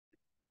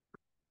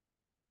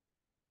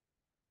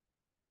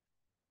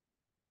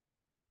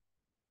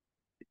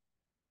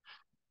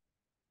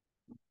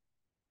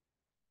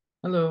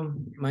Hello,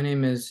 my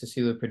name is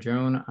Cecilia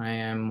Padron. I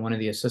am one of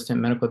the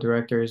assistant medical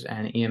directors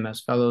and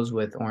EMS fellows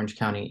with Orange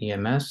County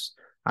EMS.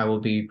 I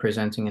will be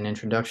presenting an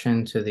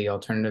introduction to the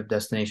alternative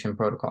destination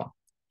protocol.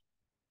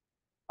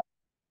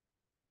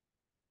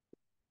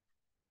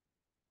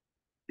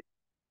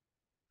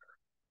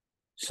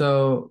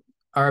 So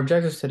our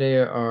objectives today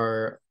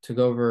are to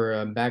go over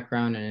a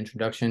background and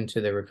introduction to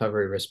the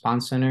Recovery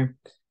Response Center.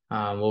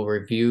 We'll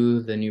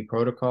review the new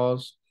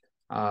protocols.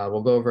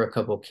 We'll go over a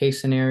couple case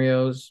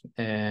scenarios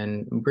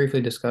and briefly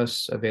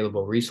discuss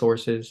available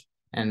resources,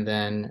 and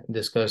then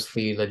discuss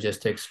the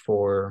logistics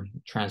for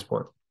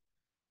transport.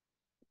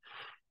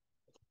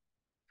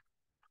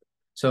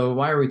 So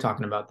why are we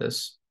talking about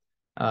this?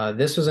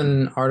 This was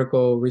an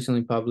article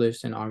recently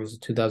published in August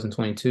of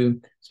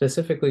 2022,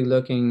 specifically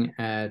looking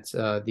at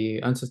the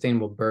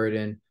unsustainable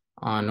burden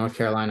on North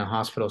Carolina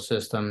hospital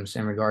systems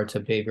in regard to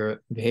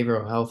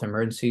behavioral health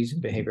emergencies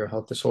and behavioral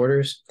health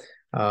disorders.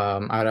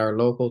 At our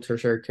local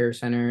tertiary care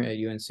center at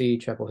UNC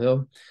Chapel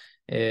Hill,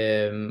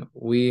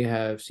 we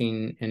have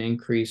seen an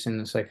increase in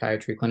the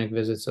psychiatry clinic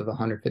visits of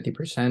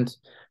 150%.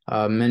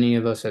 Many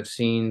of us have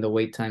seen the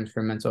wait times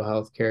for mental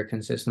health care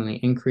consistently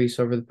increase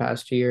over the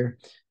past year.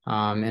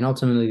 And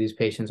ultimately, these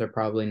patients are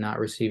probably not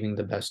receiving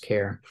the best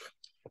care.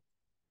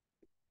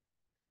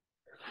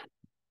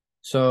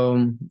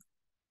 So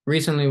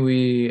recently,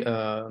 we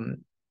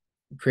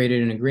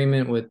created an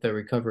agreement with the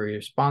Recovery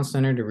Response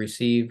Center to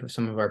receive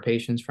some of our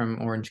patients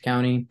from Orange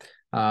County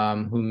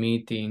who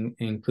meet the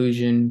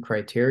inclusion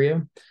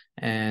criteria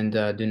and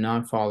do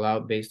not fall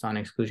out based on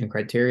exclusion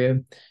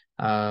criteria.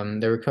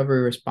 The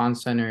Recovery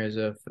Response Center is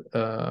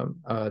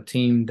a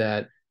team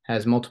that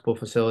has multiple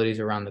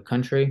facilities around the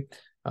country.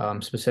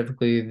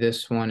 Specifically,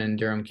 this one in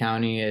Durham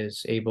County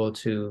is able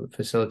to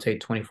facilitate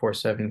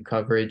 24/7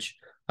 coverage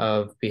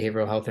of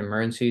behavioral health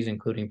emergencies,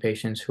 including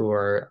patients who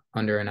are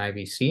under an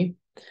IVC.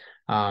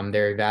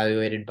 They're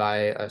evaluated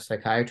by a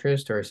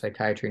psychiatrist or a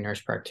psychiatry nurse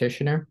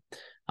practitioner,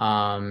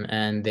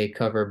 and they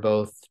cover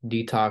both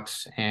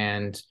detox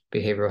and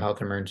behavioral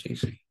health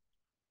emergencies.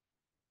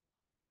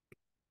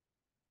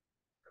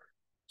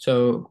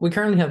 So we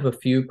currently have a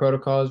few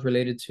protocols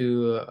related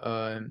to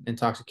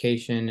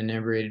intoxication,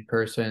 inebriated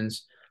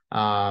persons,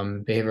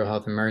 behavioral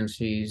health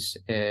emergencies,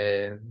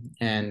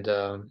 and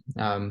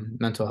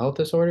mental health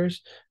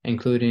disorders,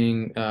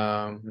 including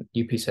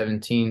UP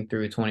 17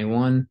 through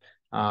 21,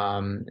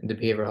 the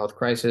behavioral health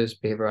crisis,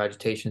 behavioral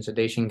agitation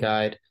sedation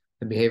guide,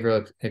 the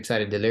behavioral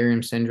excited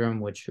delirium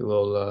syndrome, which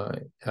will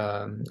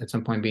at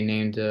some point be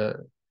named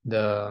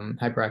the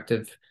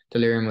hyperactive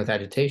delirium with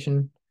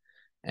agitation,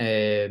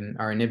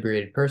 our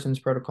inebriated persons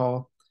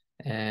protocol,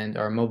 and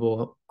our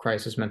mobile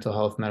crisis mental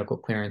health medical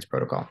clearance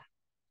protocol.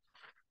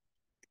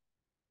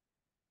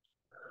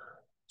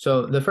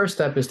 So the first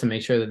step is to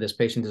make sure that this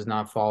patient does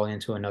not fall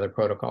into another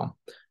protocol.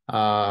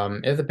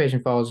 If the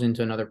patient falls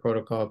into another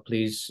protocol,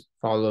 please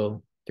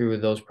follow through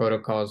those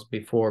protocols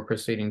before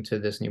proceeding to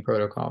this new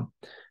protocol.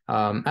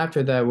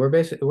 After that,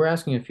 we're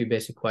asking a few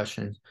basic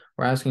questions.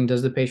 We're asking,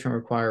 does the patient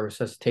require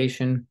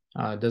resuscitation?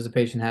 Does the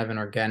patient have an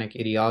organic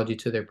etiology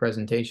to their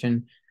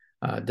presentation?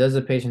 Does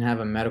the patient have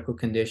a medical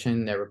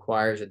condition that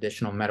requires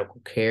additional medical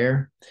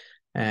care?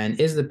 And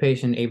is the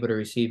patient able to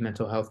receive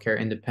mental health care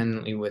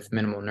independently with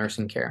minimal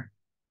nursing care?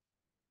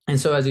 And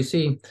so, as you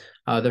see,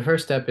 the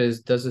first step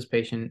is, does this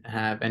patient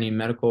have any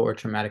medical or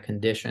traumatic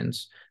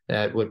conditions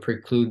that would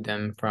preclude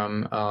them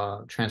from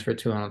transfer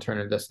to an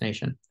alternative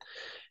destination?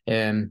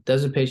 And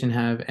does the patient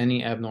have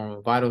any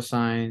abnormal vital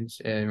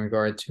signs in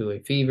regard to a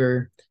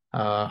fever,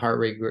 heart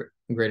rate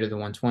greater than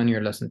 120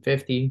 or less than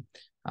 50,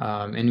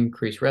 an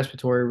increased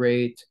respiratory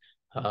rate,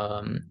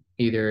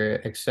 either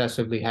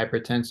excessively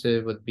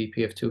hypertensive with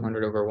BP of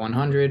 200 over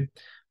 100,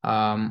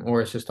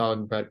 or a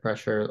systolic blood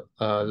pressure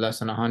less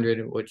than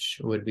 100, which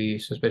would be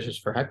suspicious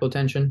for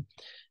hypotension,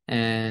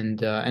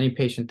 and any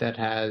patient that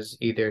has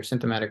either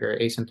symptomatic or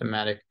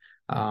asymptomatic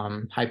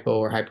hypo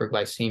or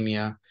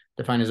hyperglycemia,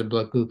 defined as a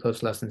blood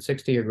glucose less than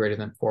 60 or greater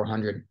than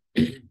 400.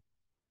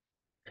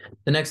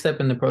 The next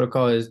step in the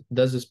protocol is,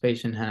 does this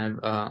patient have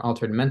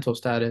altered mental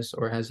status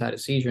or has had a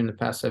seizure in the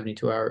past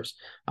 72 hours?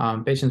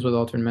 Patients with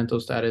altered mental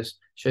status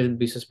should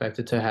be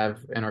suspected to have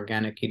an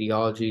organic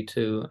etiology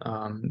to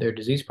their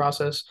disease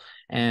process.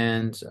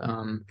 And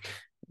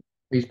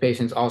these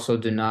patients also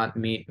do not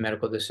meet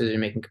medical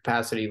decision-making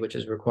capacity, which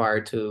is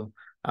required to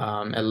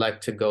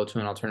elect to go to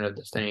an alternative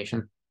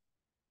destination.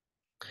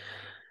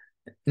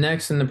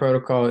 Next in the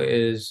protocol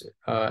is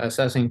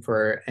assessing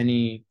for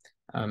any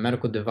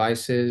medical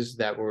devices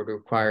that would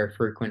require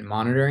frequent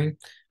monitoring.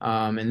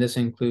 And this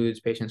includes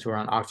patients who are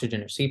on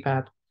oxygen or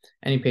CPAP,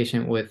 any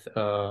patient with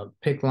a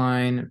PICC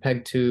line,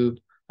 PEG tube,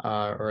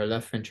 or a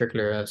left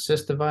ventricular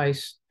assist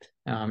device,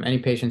 any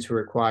patients who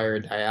require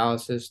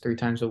dialysis 3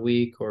 times a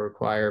week or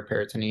require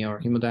peritoneal or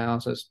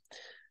hemodialysis,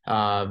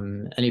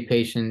 any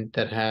patient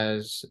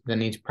that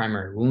needs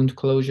primary wound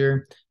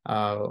closure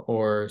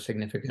or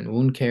significant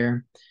wound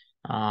care,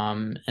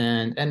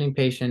 and any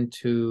patient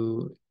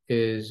who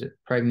is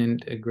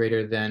pregnant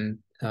greater than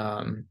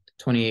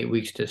 28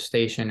 weeks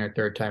gestation or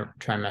third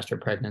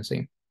trimester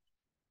pregnancy.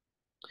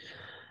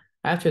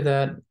 After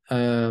that,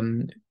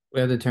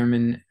 we'll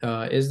determine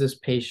is this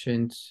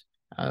patient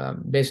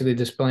basically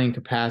displaying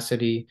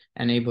capacity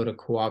and able to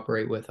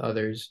cooperate with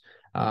others.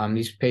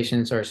 These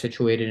patients are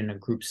situated in a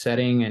group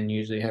setting and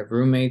usually have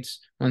roommates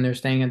when they're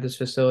staying at this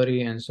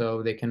facility, and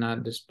so they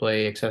cannot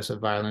display excessive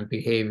violent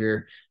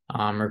behavior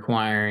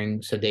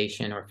requiring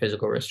sedation or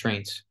physical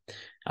restraints.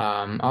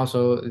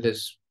 Also,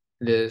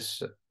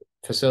 this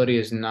facility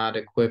is not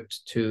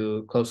equipped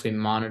to closely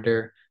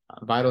monitor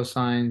vital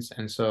signs,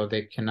 and so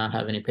they cannot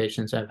have any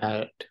patients that have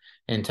had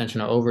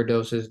intentional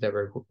overdoses that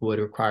would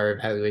require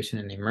evaluation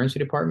in the emergency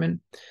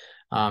department.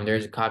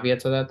 There's a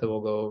caveat to that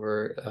we'll go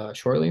over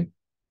shortly.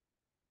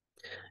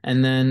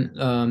 And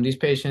then these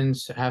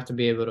patients have to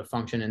be able to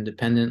function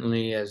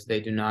independently as they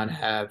do not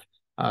have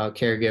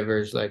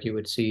caregivers like you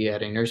would see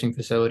at a nursing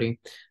facility.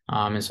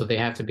 And so they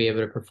have to be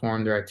able to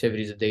perform their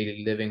activities of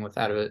daily living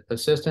without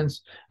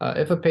assistance.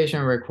 If a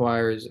patient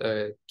requires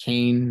a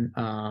cane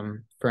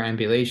for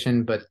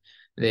ambulation, but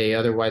they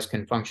otherwise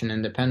can function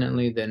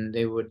independently, then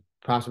they would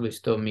possibly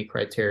still meet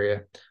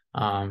criteria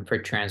for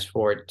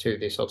transport to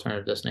these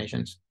alternative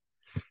destinations.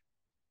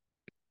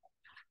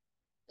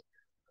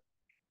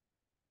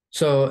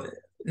 So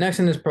next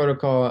in this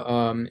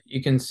protocol,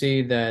 you can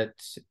see that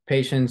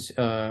patients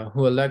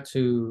who elect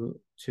to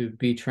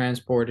be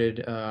transported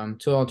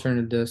to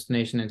alternative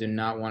destination and do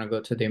not want to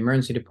go to the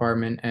emergency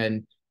department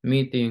and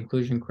meet the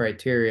inclusion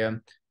criteria,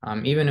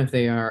 even if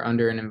they are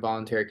under an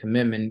involuntary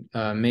commitment,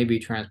 may be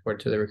transported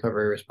to the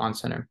Recovery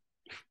Response Center.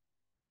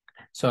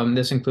 So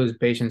this includes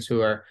patients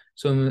who are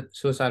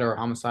suicidal or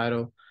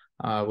homicidal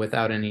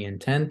without any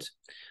intent,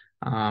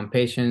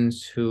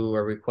 patients who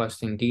are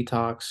requesting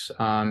detox,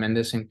 and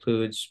this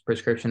includes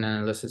prescription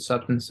and illicit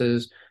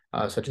substances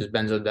such as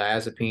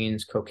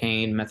benzodiazepines,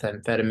 cocaine,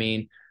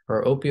 methamphetamine,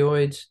 or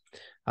opioids,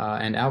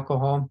 and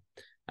alcohol.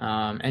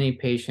 Any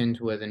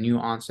patient with a new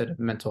onset of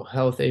mental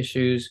health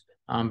issues,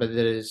 but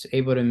that is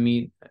able to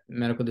meet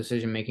medical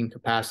decision-making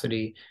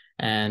capacity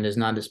and is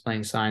not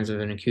displaying signs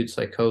of an acute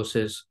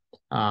psychosis,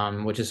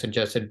 which is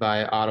suggested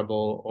by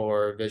audible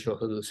or visual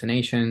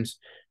hallucinations,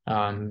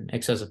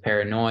 excessive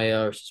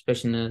paranoia or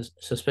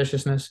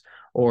suspiciousness,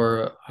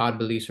 or odd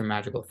beliefs or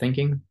magical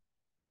thinking.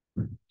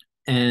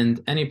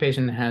 And any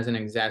patient that has an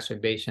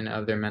exacerbation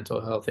of their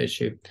mental health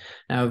issue.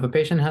 Now, if a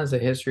patient has a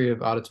history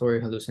of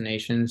auditory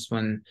hallucinations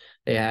when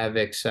they have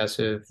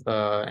excessive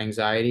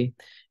anxiety,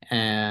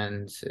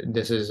 and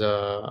this is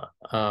a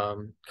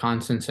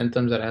constant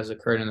symptoms that has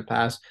occurred in the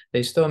past,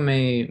 they still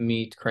may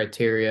meet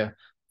criteria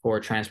for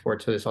transport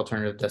to this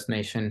alternative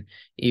destination,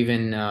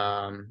 even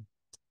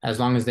as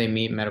long as they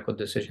meet medical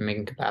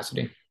decision-making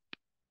capacity.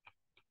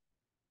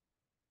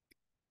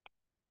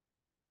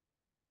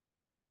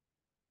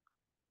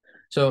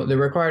 So the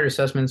required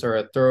assessments are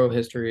a thorough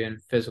history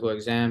and physical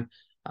exam.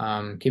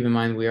 Keep in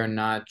mind, we are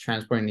not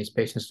transporting these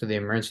patients to the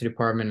emergency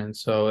department, and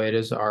so it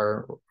is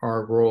our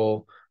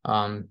role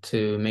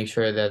to make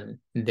sure that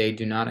they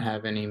do not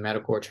have any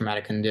medical or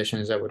traumatic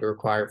conditions that would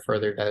require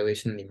further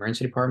evaluation in the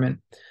emergency department.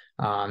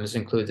 This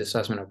includes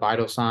assessment of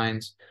vital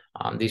signs.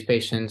 These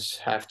patients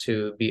have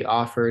to be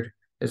offered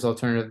this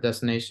alternative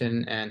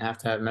destination and have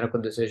to have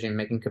medical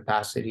decision-making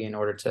capacity in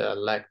order to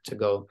elect to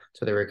go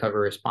to the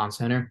Recovery Response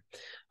Center.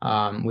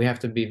 We have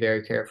to be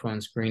very careful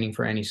in screening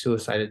for any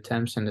suicide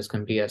attempts, and this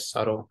can be as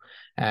subtle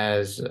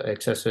as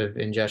excessive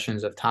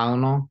ingestions of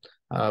Tylenol,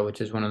 which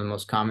is one of the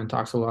most common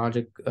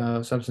toxicologic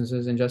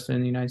substances ingested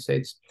in the United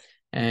States.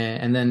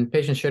 And then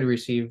patients should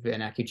receive an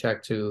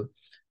AccuCheck to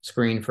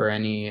screen for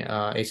any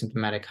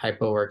asymptomatic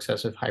hypo or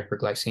excessive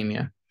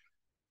hyperglycemia.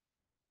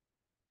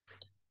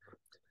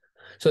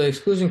 So the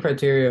exclusion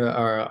criteria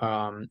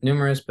are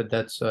numerous, but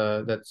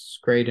that's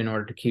great in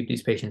order to keep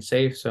these patients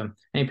safe. So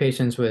any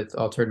patients with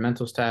altered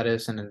mental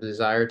status and a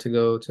desire to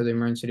go to the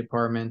emergency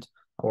department,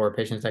 or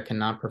patients that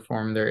cannot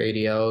perform their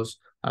ADLs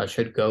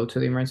should go to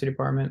the emergency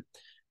department.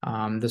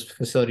 This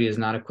facility is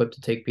not equipped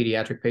to take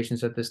pediatric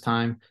patients at this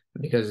time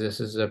because this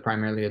is a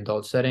primarily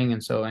adult setting,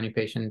 and so any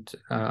patient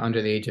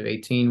under the age of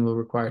 18 will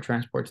require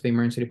transport to the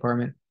emergency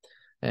department.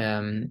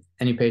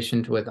 Any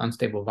patient with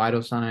unstable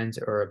vital signs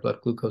or a blood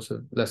glucose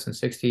of less than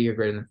 60 or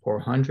greater than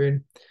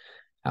 400.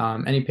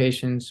 Any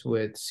patients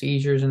with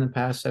seizures in the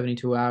past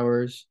 72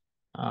 hours.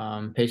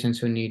 Patients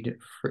who need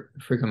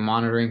frequent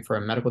monitoring for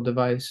a medical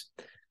device.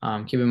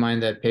 Keep in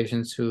mind that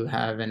patients who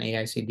have an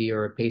AICD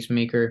or a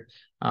pacemaker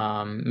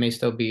may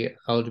still be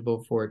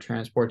eligible for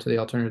transport to the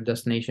alternative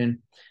destination,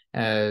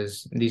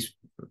 as these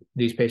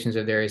patients,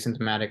 if they're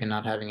asymptomatic and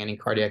not having any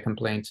cardiac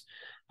complaints,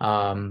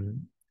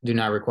 do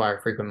not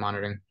require frequent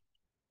monitoring.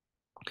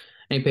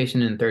 Any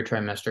patient in third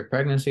trimester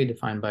pregnancy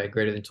defined by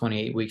greater than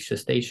 28 weeks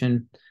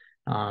gestation.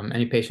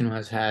 Any patient who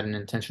has had an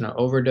intentional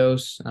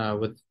overdose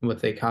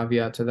with a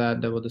caveat to that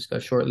we'll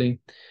discuss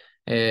shortly.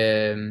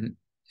 And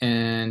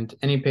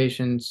any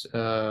patients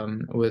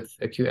with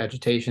acute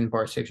agitation,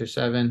 bar 6 or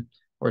 7,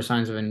 or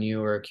signs of a new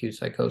or acute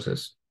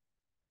psychosis.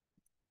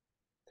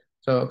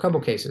 So a couple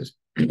cases.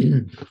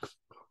 A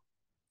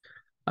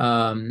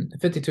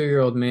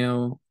 52-year-old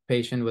male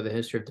patient with a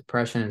history of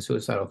depression and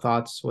suicidal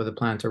thoughts with a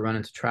plan to run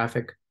into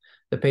traffic.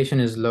 The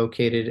patient is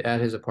located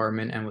at his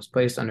apartment and was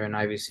placed under an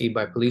IVC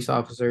by police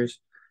officers.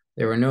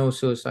 There were no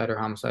suicide or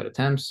homicide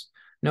attempts,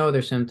 no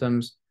other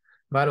symptoms.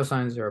 Vital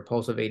signs are a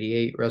pulse of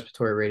 88,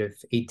 respiratory rate of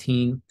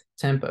 18,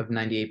 temp of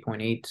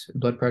 98.8,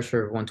 blood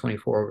pressure of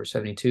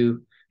 124/72,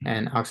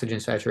 and oxygen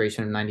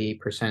saturation of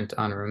 98%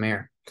 on room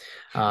air.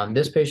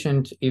 This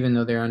patient, even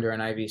though they're under an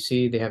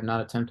IVC, they have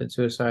not attempted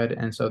suicide,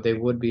 and so they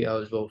would be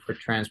eligible for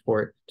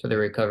transport to the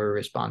Recovery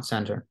Response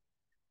Center.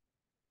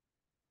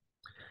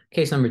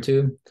 Case number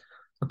 2,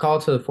 a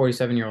call to the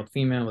 47-year-old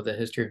female with a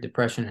history of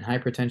depression and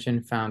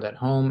hypertension found at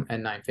home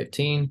at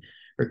 9:15,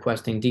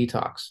 requesting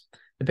detox.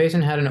 The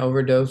patient had an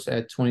overdose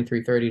at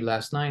 23:30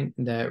 last night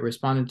that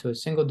responded to a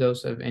single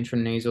dose of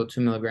intranasal 2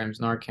 milligrams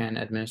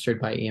Narcan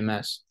administered by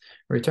EMS,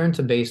 returned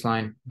to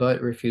baseline,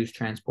 but refused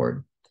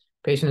transport.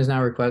 Patient is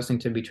now requesting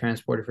to be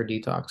transported for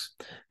detox.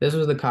 This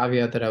was the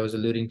caveat that I was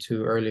alluding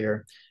to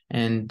earlier.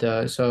 And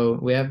so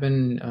we have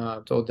been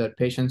told that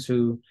patients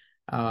who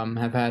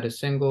have had a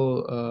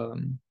simple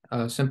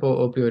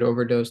opioid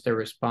overdose that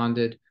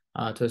responded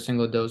to a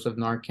single dose of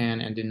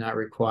Narcan and do not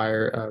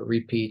require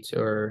repeats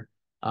or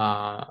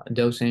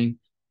dosing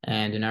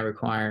and do not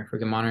require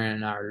frequent monitoring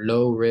and are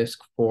low risk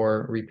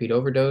for repeat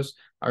overdose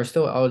are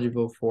still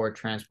eligible for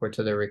transport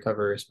to the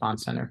Recovery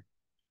Response Center.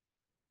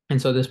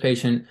 And so this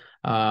patient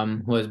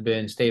who has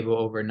been stable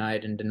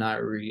overnight and did not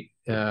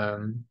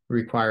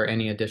require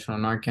any additional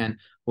Narcan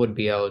would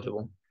be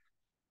eligible.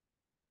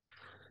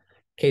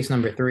 Case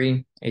number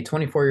 3, a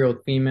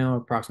 24-year-old female,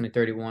 approximately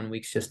 31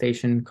 weeks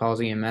gestation,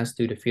 calls EMS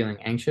due to feeling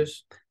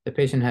anxious. The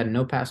patient had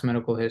no past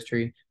medical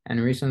history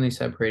and recently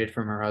separated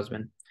from her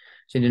husband.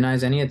 She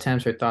denies any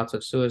attempts or thoughts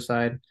of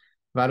suicide.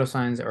 Vital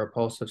signs are a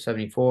pulse of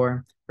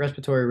 74,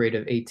 respiratory rate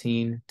of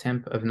 18,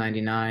 temp of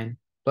 99,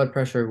 blood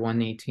pressure of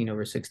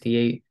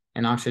 118/68,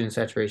 and oxygen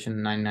saturation of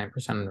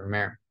 99% on room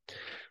air.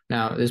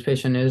 Now, this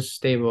patient is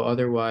stable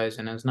otherwise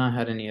and has not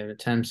had any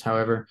attempts.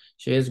 However,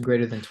 she is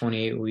greater than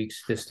 28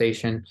 weeks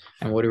gestation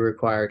and would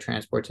require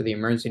transport to the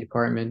emergency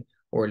department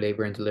or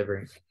labor and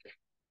delivery.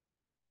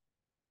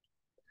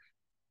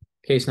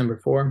 Case number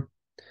 4,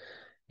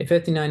 a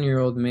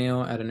 59-year-old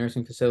male at a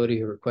nursing facility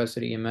who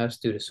requested EMS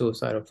due to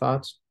suicidal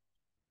thoughts.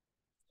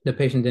 The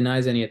patient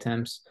denies any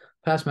attempts,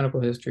 past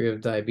medical history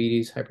of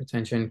diabetes,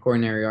 hypertension,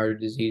 coronary artery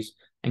disease,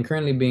 and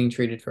currently being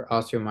treated for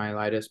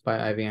osteomyelitis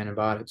by IV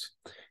antibiotics.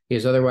 He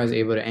is otherwise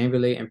able to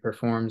ambulate and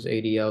performs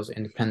ADLs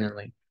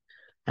independently.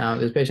 Now,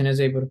 this patient is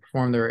able to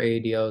perform their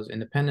ADLs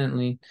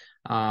independently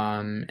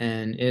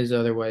and is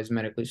otherwise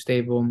medically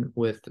stable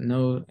with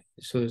no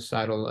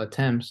suicidal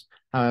attempts.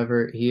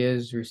 However, he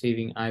is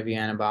receiving IV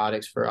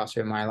antibiotics for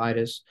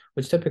osteomyelitis,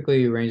 which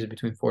typically ranges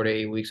between 4 to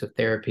 8 weeks of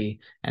therapy,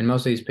 and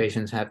most of these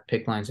patients have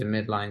PICC lines and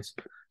midlines.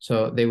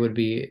 So they would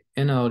be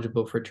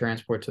ineligible for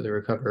transport to the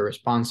Recovery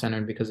Response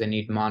Center because they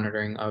need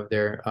monitoring of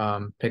their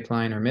PICC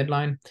line or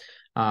midline,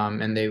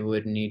 and they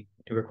would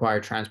require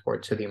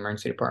transport to the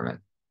emergency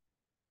department.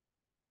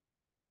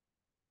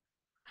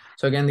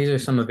 So again, these are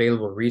some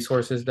available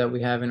resources that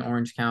we have in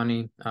Orange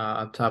County.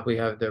 Up top, we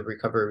have the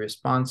Recovery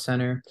Response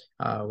Center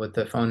with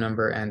the phone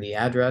number and the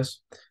address.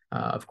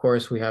 Of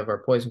course, we have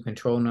our poison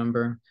control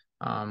number,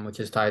 which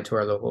is tied to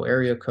our local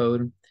area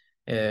code.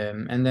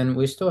 And then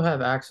we still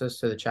have access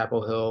to the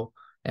Chapel Hill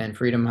and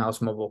Freedom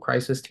House mobile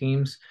crisis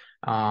teams.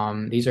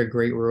 These are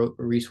great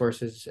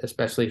resources,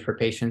 especially for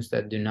patients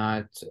that do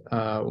not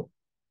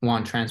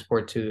want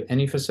transport to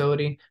any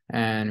facility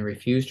and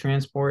refuse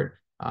transport.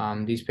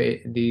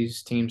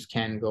 These teams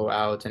can go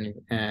out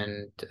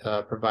and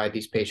provide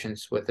these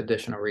patients with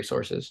additional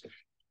resources.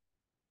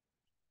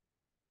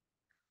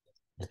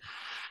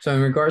 So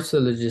in regards to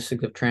the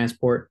logistics of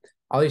transport,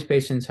 all these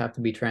patients have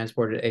to be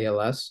transported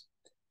ALS.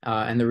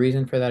 And the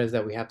reason for that is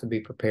that we have to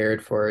be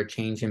prepared for a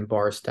change in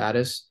BARS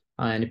status.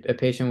 And a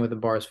patient with a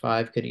BARS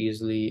 5 could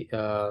easily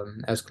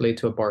escalate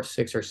to a BARS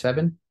 6 or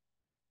 7.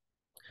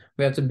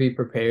 We have to be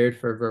prepared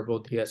for verbal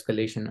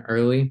de-escalation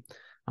early.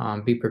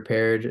 Be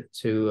prepared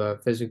to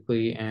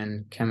physically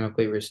and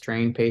chemically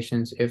restrain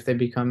patients if they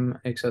become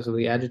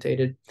excessively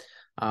agitated,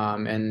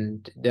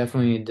 and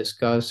definitely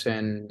discuss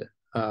and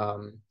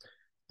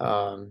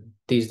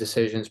these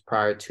decisions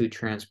prior to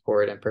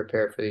transport and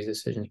prepare for these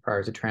decisions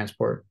prior to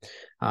transport.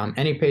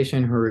 Any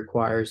patient who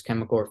requires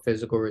chemical or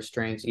physical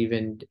restraints,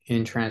 even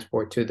in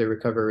transport to the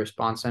Recovery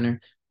Response Center,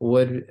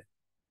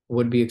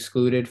 would be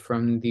excluded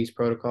from these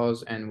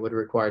protocols and would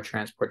require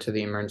transport to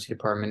the emergency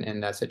department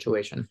in that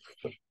situation.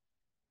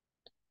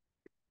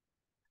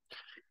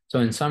 So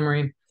in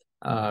summary,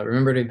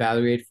 remember to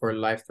evaluate for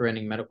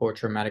life-threatening medical or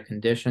traumatic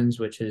conditions,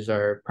 which is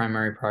our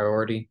primary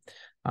priority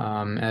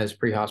as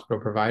pre-hospital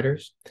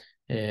providers.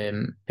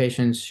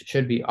 Patients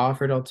should be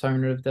offered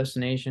alternative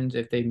destinations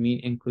if they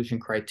meet inclusion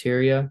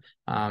criteria,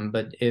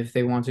 but if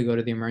they want to go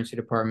to the emergency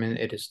department,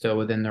 it is still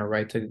within their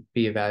right to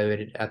be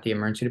evaluated at the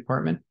emergency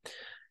department.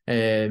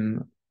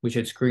 We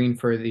should screen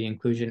for the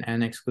inclusion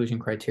and exclusion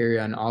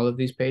criteria on all of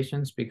these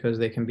patients because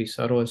they can be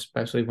subtle,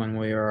 especially when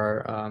we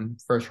are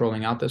first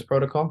rolling out this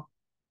protocol.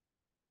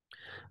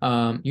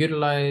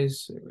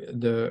 Utilize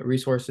the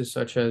resources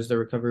such as the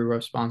Recovery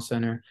Response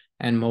Center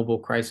and mobile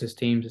crisis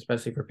teams,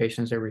 especially for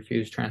patients that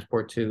refuse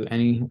transport to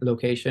any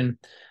location.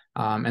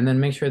 And then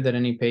make sure that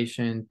any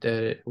patient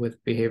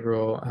with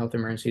behavioral health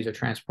emergencies are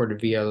transported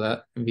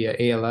via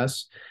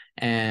ALS,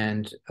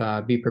 and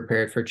be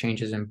prepared for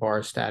changes in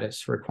BAR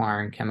status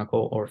requiring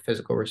chemical or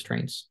physical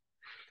restraints.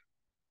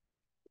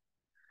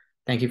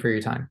 Thank you for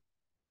your time.